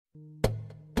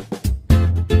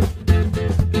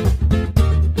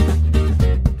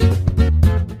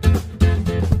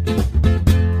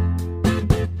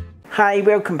Hi,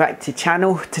 welcome back to the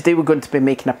channel. Today we're going to be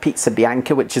making a pizza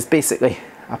Bianca, which is basically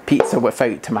a pizza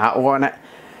without tomato on it.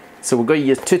 So we're going to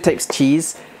use two types of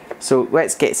cheese. So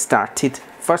let's get started.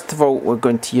 First of all, we're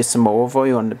going to use some olive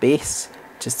oil on the base,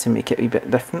 just to make it a wee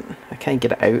bit different. I can't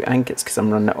get it out, I think it's because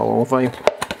I'm running out of olive oil.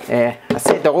 I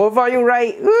said the olive oil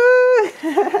right, woo!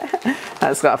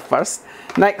 That's got a first.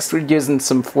 Next we're using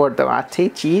some Fior Latte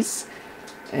cheese.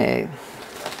 There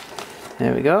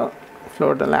we go,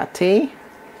 Fior Latte.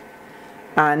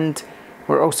 And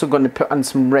we're also going to put on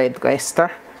some red Leicester,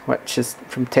 which is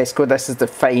from Tesco. This is the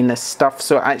finest stuff,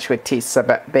 so it actually tastes a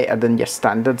bit better than your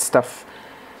standard stuff.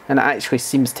 And it actually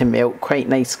seems to melt quite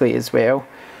nicely as well.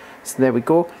 So there we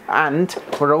go. And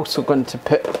we're also going to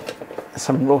put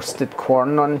some roasted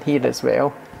Quorn on here as well,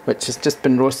 which has just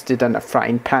been roasted in a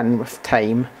frying pan with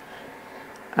thyme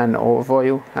and olive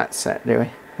oil. That's it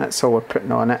really. That's all we're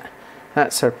putting on it.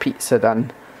 That's our pizza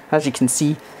done. As you can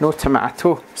see, no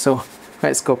tomato, so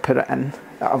let's go put it in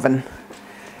the oven.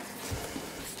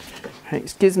 Right,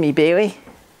 excuse me, Bailey.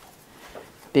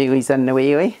 Bailey's in the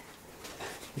way,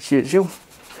 as usual.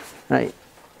 Right,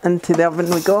 into the oven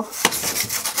we go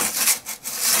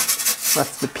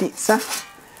with the pizza,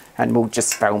 and we'll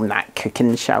just film that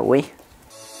cooking, shall we?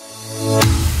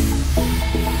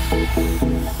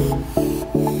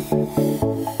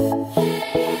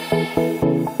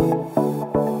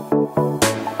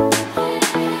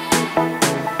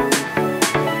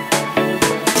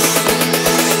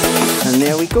 And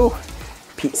there we go,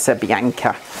 pizza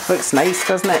Bianca. Looks nice,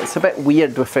 doesn't it? It's a bit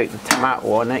weird without the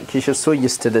tomato on it because you're so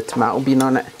used to the tomato being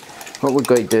on it. What we're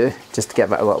going to do, just to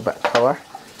give it a little bit of colour,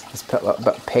 is put a little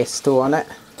bit of pesto on it.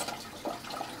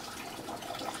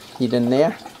 Here and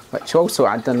there, which also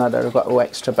adds another little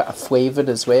extra bit of flavour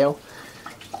as well.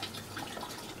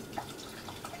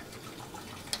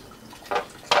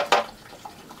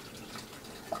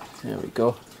 There we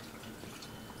go.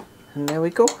 And there we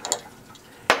go.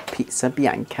 Pizza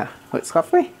Bianca. Looks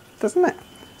lovely, doesn't it?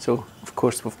 So, of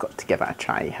course, we've got to give it a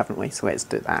try, haven't we? So let's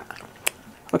do that.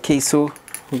 Okay, so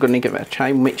we're going to give it a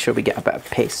try. Make sure we get a bit of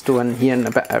pesto in here and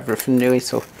a bit of everything really.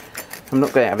 So I'm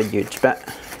not going to have a huge bit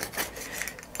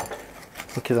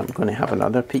because I'm going to have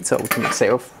another pizza all to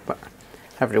myself, but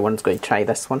everyone's going to try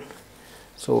this one.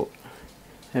 So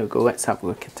there we go, let's have a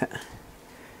look at it.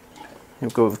 There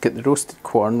we go, we've got the roasted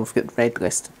Quorn, we've got the red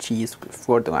Leicester cheese, we've got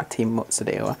Fior Latte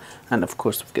mozzarella, and of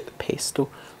course we've got the pesto.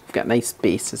 We've got a nice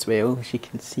base as well, as you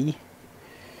can see.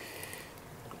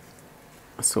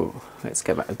 So let's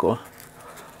give it a go.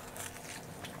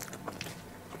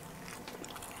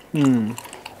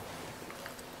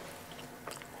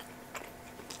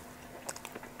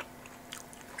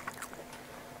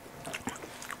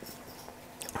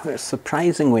 It's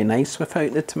surprisingly nice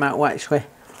without the tomato actually.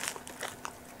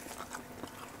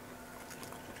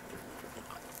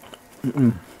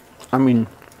 I mean,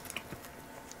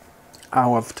 I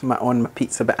love tomato on my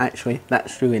pizza, but actually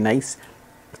that's really nice.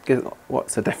 It's got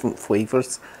lots of different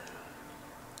flavours.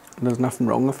 There's nothing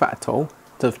wrong with it at all.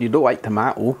 So if you don't like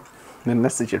tomato, then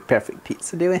this is your perfect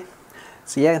pizza really.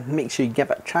 So yeah, make sure you give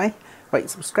it a try. Like,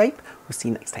 subscribe. We'll see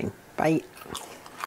you next time. Bye.